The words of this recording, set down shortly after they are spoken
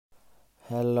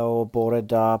Hello, bore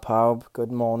da pawb.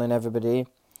 Good morning, everybody.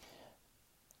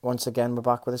 Once again, we're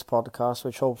back with this podcast,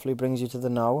 which hopefully brings you to the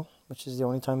now, which is the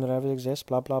only time that ever exists.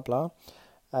 Blah blah blah.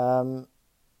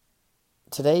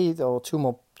 Today, there are two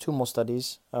more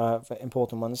studies,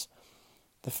 important ones.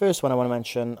 The first one I want to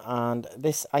mention, and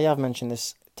this I have mentioned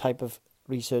this type of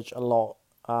research a lot,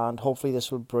 and hopefully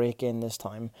this will break into that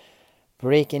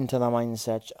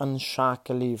mindset,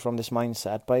 unshackle from this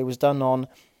mindset. But it was done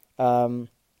on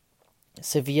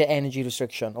severe energy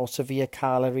restriction or severe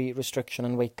calorie restriction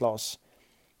and weight loss.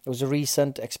 It was a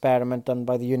recent experiment done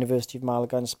by the University of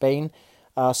Malaga in Spain.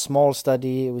 A small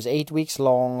study. It was 8 weeks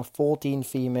long, 14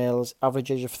 females, average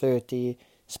age of 30,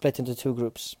 split into two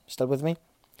groups. Still with me?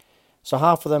 So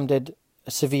half of them did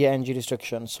a severe energy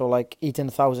restriction, so like eating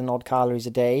 1,000 odd calories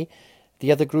a day.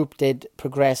 The other group did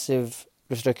progressive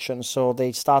restrictions, so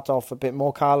they start off a bit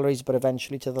more calories, but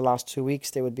eventually to the last 2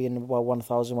 weeks they would be in about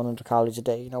 1,100 calories a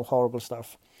day. Horrible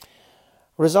stuff.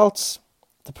 Results: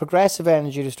 the progressive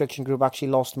energy restriction group actually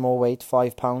lost more weight,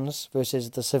 5 pounds,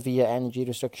 versus the severe energy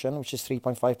restriction, which is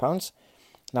 3.5 pounds.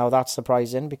 Now that's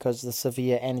surprising because the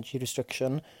severe energy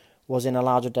restriction was in a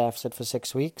larger deficit for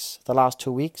 6 weeks. The last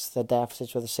 2 weeks the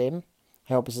deficits were the same.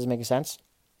 I hope this is making sense,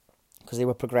 because they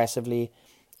were progressively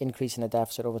increasing the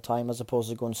deficit over time as opposed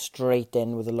to going straight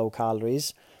in with the low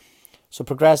calories. So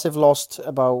progressive lost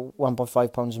about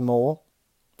 1.5 pounds more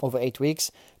over 8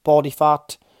 weeks. Body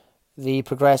fat, the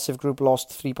progressive group lost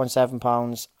 3.7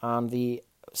 pounds and the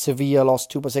severe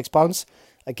lost 2.6 pounds.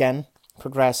 Again,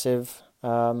 progressive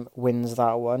wins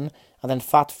that one. And then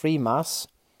fat-free mass,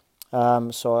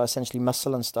 so essentially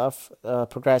muscle and stuff,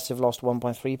 progressive lost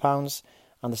 1.3 pounds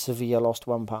and the severe lost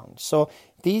 1 pound. So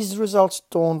these results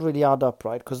don't really add up,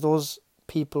 right? Because those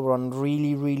people were on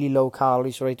really, really low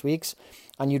calories for 8 weeks,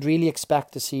 and you'd really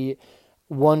expect to see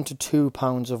 1 to 2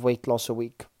 pounds of weight loss a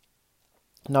week.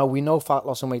 Now, we know fat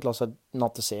loss and weight loss are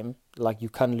not the same. Like, you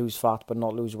can lose fat but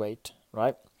not lose weight,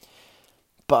 right?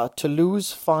 But to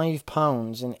lose 5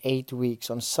 pounds in 8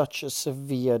 weeks on such a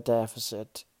severe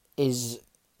deficit is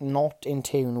not in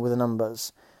tune with the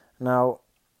numbers. Now,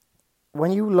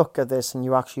 when you look at this and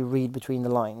you actually read between the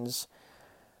lines,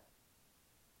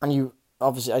 and you,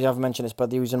 obviously, I haven't mentioned this, but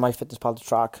they're using MyFitnessPal to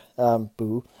track,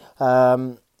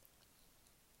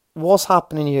 what's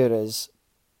happening here is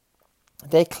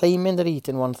they're claiming they're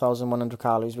eating 1,100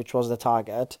 calories, which was the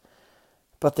target,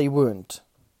 but they weren't.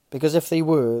 Because if they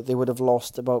were, they would have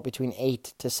lost about between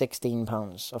 8 to 16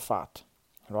 pounds of fat,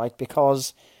 right?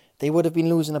 Because they would have been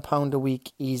losing a pound a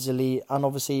week easily, and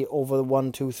obviously over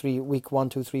week 1,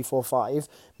 2, 3, 4, 5,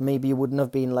 maybe you wouldn't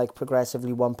have been like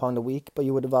progressively 1 pound a week, but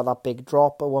you would have had that big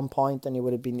drop at one point, and you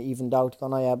would have been evened out.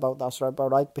 That's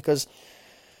about right, because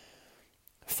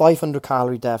 500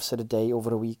 calorie deficit a day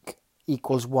over a week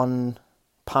equals 1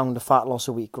 pound of fat loss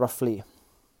a week, roughly.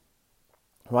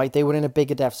 Right, they were in a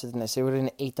bigger deficit than this. They were in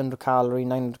an 800 calorie,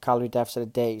 900 calorie deficit a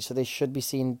day. So they should be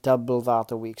seeing double that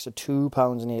a week. So 2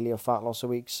 pounds nearly of fat loss a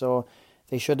week. So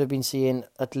they should have been seeing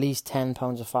at least 10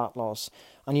 pounds of fat loss.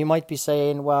 And you might be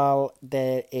saying, well,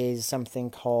 there is something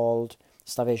called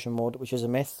starvation mode, which is a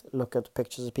myth. Look at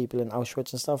pictures of people in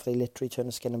Auschwitz and stuff. They literally turn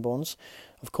to skin and bones.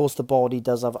 Of course, the body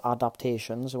does have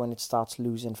adaptations. When it starts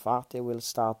losing fat, it will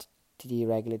start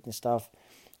deregulating stuff,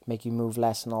 make you move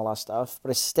less and all that stuff. But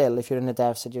it's still, if you're in a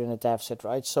deficit, you're in a deficit,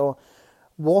 right? So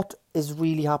what is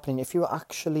really happening, if you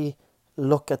actually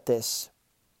look at this,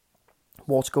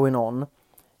 what's going on,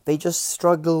 they just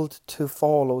struggled to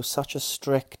follow such a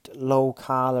strict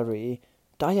low-calorie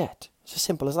diet. It's as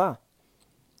simple as that,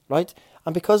 right?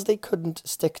 And because they couldn't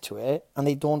stick to it, and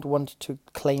they don't want to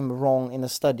claim wrong in a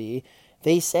study,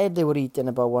 they said they were eating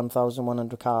about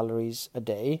 1,100 calories a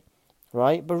day,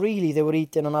 right? But really, they were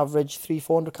eating on average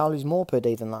 300-400 calories more per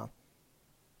day than that,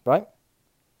 right?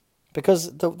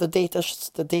 Because the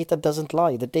data doesn't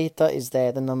lie. The data is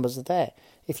there. The numbers are there.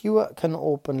 If you can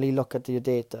openly look at your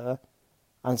data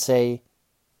and say,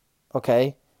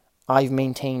 okay, I've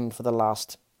maintained for the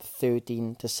last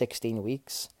 13 to 16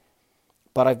 weeks,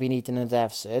 but I've been eating in a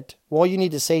deficit, what you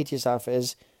need to say to yourself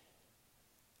is,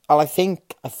 well, I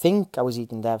think I was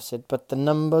eating deficit, but the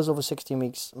numbers over 16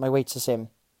 weeks, my weight's the same.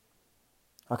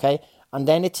 Okay, and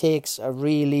then it takes a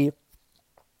really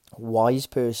wise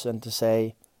person to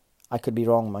say, I could be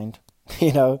wrong, mind.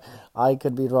 I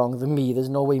could be wrong. There's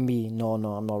no way me. No,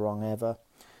 I'm not wrong ever.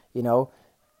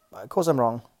 Of course I'm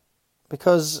wrong.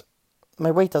 Because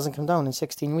my weight hasn't come down in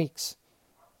 16 weeks.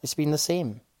 It's been the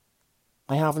same.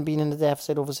 I haven't been in a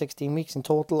deficit over 16 weeks in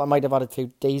total. I might have had a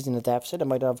few days in a deficit. I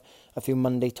might have a few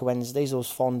Monday to Wednesdays,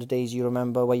 those fond days you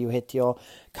remember where you hit your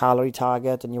calorie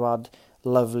target and you had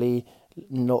lovely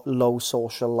low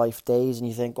social life days, and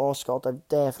you think, oh Scott, I've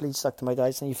definitely stuck to my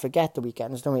diet, and you forget the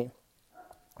weekends, don't we?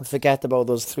 We forget about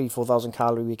those 3,000-4,000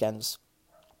 calorie weekends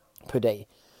per day,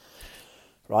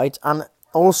 right? And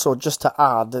also, just to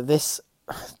add, this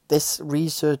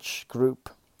research group,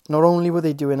 not only were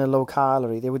they doing a low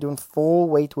calorie, they were doing 4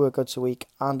 weight workouts a week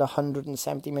and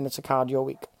 170 minutes of cardio a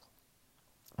week,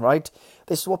 right?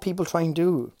 This is what people try and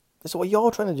do. This is what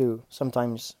you're trying to do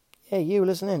sometimes. Yeah, you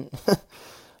listening.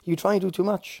 You try and do too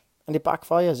much, and it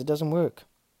backfires. It doesn't work.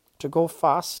 To go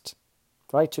fast,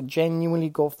 right? To genuinely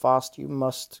go fast, you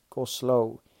must go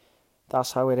slow.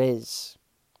 That's how it is.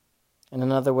 In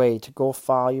another way, to go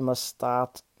far, you must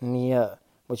start near,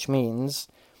 which means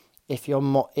if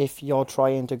you're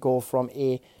trying to go from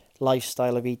a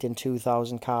lifestyle of eating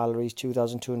 2,000 calories,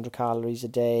 2,200 calories a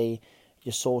day,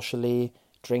 you're socially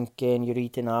drinking, you're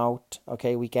eating out,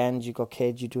 okay, weekends, you got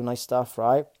kids, you do nice stuff,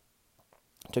 right?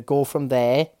 To go from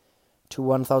there to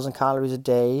 1,000 calories a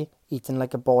day, eating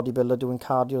like a bodybuilder, doing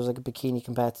cardio like a bikini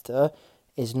competitor,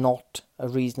 is not a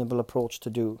reasonable approach to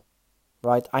do,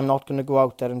 right? I'm not going to go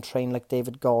out there and train like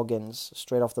David Goggins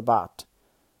straight off the bat,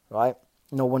 right?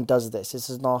 No one does this. This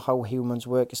is not how humans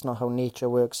work. It's not how nature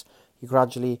works. You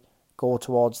gradually go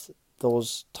towards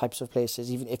those types of places,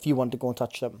 even if you want to go and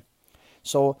touch them.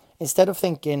 So instead of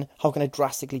thinking, how can I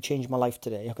drastically change my life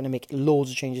today? How can I make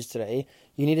loads of changes today?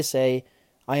 You need to say,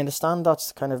 I understand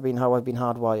that's kind of been how I've been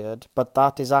hardwired, but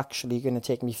that is actually going to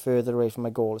take me further away from my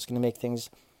goal. It's going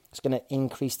to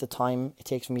increase the time it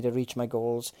takes for me to reach my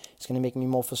goals. It's going to make me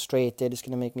more frustrated. It's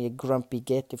going to make me a grumpy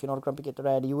git. If you're not a grumpy git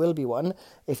already, you will be one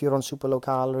if you're on super low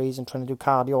calories and trying to do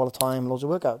cardio all the time, loads of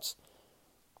workouts.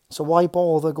 So why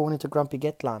bother going into grumpy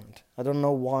git land? I don't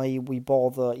know why we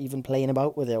bother even playing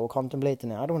about with it or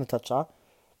contemplating it. I don't want to touch that.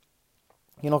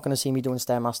 You're not going to see me doing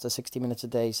Stairmaster 60 minutes a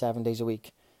day, 7 days a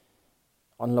week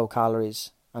on low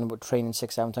calories, and we're training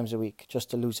 6-7 times a week just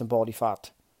to lose some body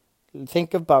fat.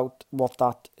 Think about what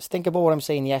I'm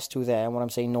saying yes to there and what I'm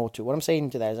saying no to. What I'm saying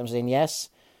to there is I'm saying yes,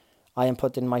 I am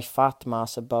putting my fat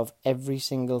mass above every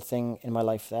single thing in my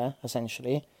life there,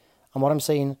 essentially. And what I'm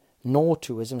saying no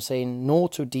to is I'm saying no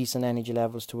to decent energy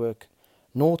levels to work,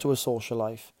 no to a social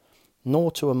life,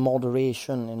 no to a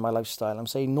moderation in my lifestyle. I'm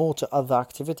saying no to other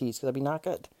activities because I'd be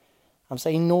knackered. I'm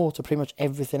saying no to pretty much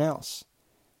everything else.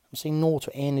 I'm saying no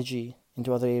to energy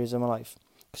into other areas of my life.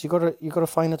 Because you gotta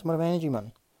find that amount of energy,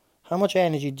 man. How much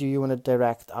energy do you want to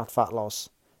direct at fat loss?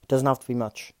 It doesn't have to be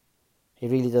much.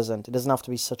 It really doesn't. It doesn't have to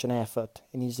be such an effort.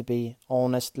 It needs to be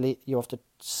honestly. You have to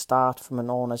start from an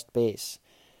honest base.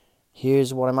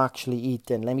 Here's what I'm actually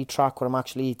eating. Let me track what I'm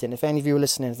actually eating. If any of you are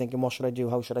listening thinking, what should I do?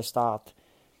 How should I start?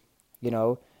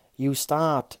 You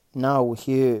start now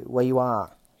here where you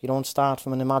are. You don't start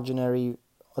from an imaginary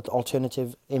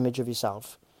alternative image of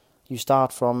yourself. You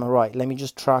start from, right, let me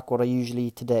just track what I usually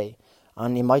eat today.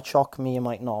 And it might shock me, it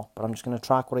might not, but I'm just going to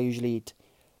track what I usually eat.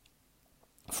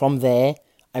 From there,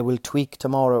 I will tweak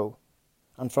tomorrow.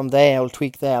 And from there, I'll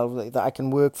tweak there. I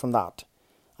can work from that.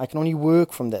 I can only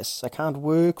work from this. I can't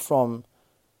work from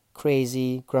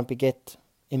crazy, grumpy git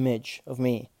image of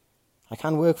me. I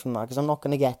can't work from that because I'm not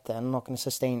going to get there. I'm not going to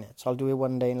sustain it. So I'll do it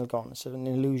one day and it'll go on. It's an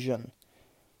illusion.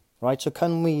 Right? So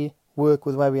can we work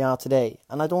with where we are today?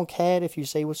 And I don't care if you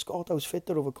say, well, Scott, I was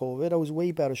fitter over COVID. I was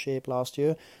way better shape last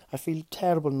year. I feel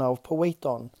terrible now. I've put weight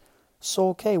on. So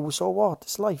okay. Well, so what?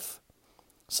 It's life.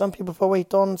 Some people put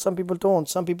weight on. Some people don't.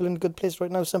 Some people are in a good place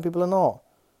right now. Some people are not.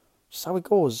 Just how it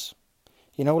goes.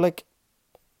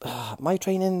 My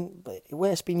training,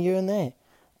 well, it's been here and there.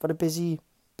 But a busy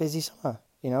summer.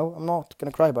 I'm not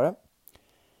going to cry about it.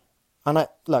 And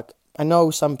I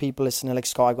know some people listening like,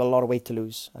 Scott, I've got a lot of weight to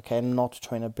lose. Okay, I'm not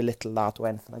trying to belittle that or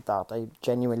anything like that. I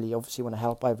genuinely, obviously, want to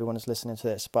help everyone who's listening to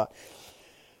this. But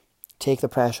take the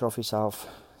pressure off yourself.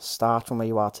 Start from where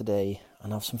you are today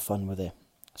and have some fun with it.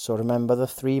 So remember the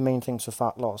 3 main things for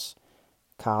fat loss: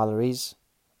 calories,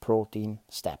 protein,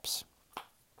 steps.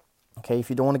 Okay, if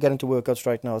you don't want to get into workouts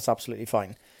right now, it's absolutely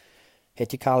fine.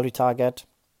 Hit your calorie target.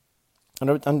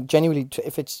 And genuinely,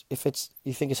 if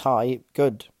you think it's high,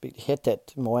 good. Hit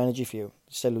it. More energy for you.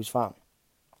 Still lose fat.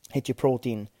 Hit your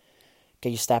protein. Get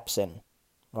your steps in.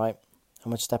 Right? How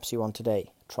much steps do you want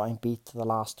today? Try and beat the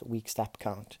last week step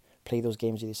count. Play those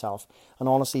games with yourself. And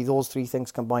honestly, those 3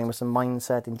 things combined with some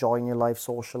mindset, enjoying your life,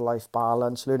 social life,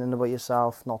 balance, learning about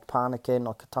yourself, not panicking,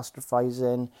 not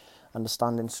catastrophizing,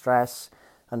 understanding stress,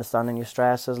 understanding your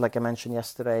stresses, like I mentioned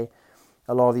yesterday.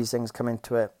 A lot of these things come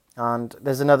into it. And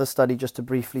there's another study, just to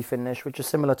briefly finish, which is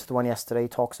similar to the one yesterday,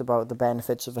 talks about the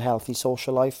benefits of a healthy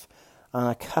social life. And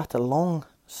I cut a long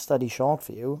study short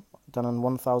for you, done on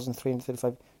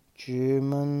 1,335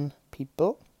 German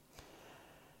people.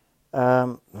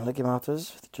 Like it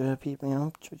matters. German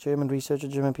people, German researcher,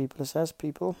 German people, it says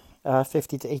people,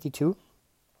 50 to 82.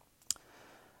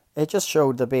 It just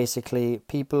showed that basically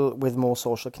people with more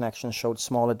social connections showed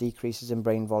smaller decreases in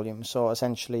brain volume. So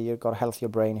essentially, you've got a healthier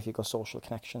brain if you've got social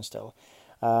connection still.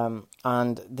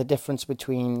 And the difference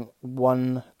between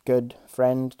one good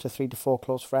friend to 3 to 4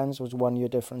 close friends was 1 year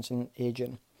difference in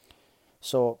aging.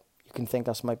 So you can think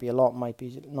that might be a lot, might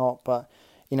be not, but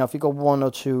if you've got 1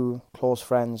 or 2 close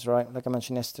friends, right? Like I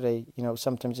mentioned yesterday,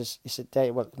 sometimes it's a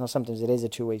day. Well, no, sometimes it is a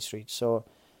two-way street. So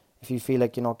if you feel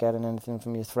like you're not getting anything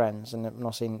from your friends, and I'm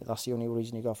not saying that's the only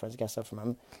reason you got friends, get stuff from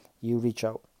them, you reach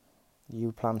out,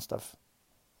 you plan stuff,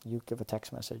 you give a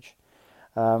text message,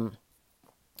 and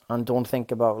don't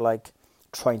think about like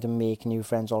trying to make new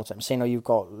friends all the time. Say you've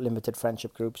got limited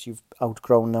friendship groups, you've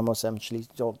outgrown them, or essentially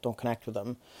don't connect with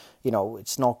them.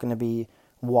 It's not going to be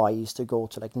wise to go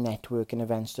to like networking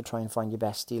events to try and find your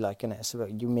bestie. Like, so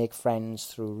you make friends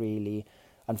through really,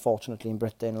 unfortunately in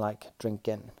Britain, like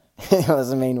drinking. That's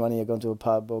the main one. You're going to a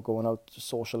pub or going out to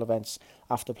social events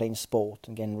after playing sport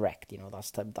and getting wrecked.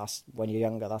 That's when you're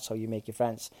younger. That's how you make your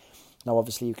friends. Now,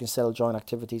 obviously, you can still join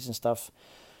activities and stuff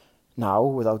now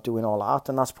without doing all that,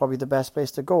 and that's probably the best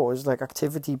place to go. Is like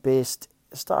activity-based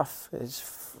stuff.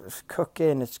 It's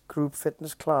cooking. It's group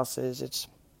fitness classes. It's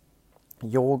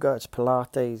yoga. It's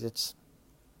Pilates. It's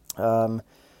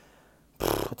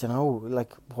I don't know,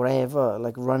 like whatever,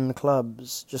 like run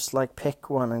clubs, just like pick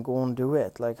one and go and do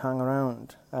it, like hang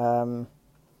around,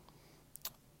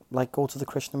 like go to the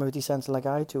Krishnamurti Centre like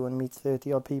I do and meet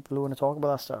 30 odd people who want to talk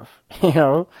about that stuff,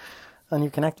 and you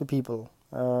connect with people.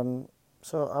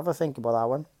 So have a think about that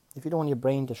one. If you don't want your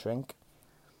brain to shrink,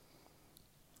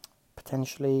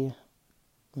 potentially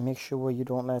make sure you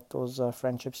don't let those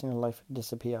friendships in your life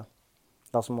disappear.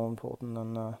 That's more important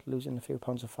than losing a few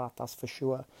pounds of fat, that's for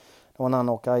sure. Now, on that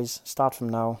note, guys, start from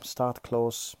now. Start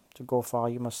close. To go far,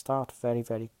 you must start very,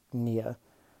 very near.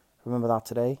 Remember that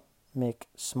today. Make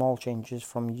small changes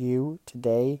from you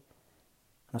today.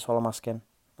 And that's all I'm asking.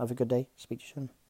 Have a good day. Speak to you soon.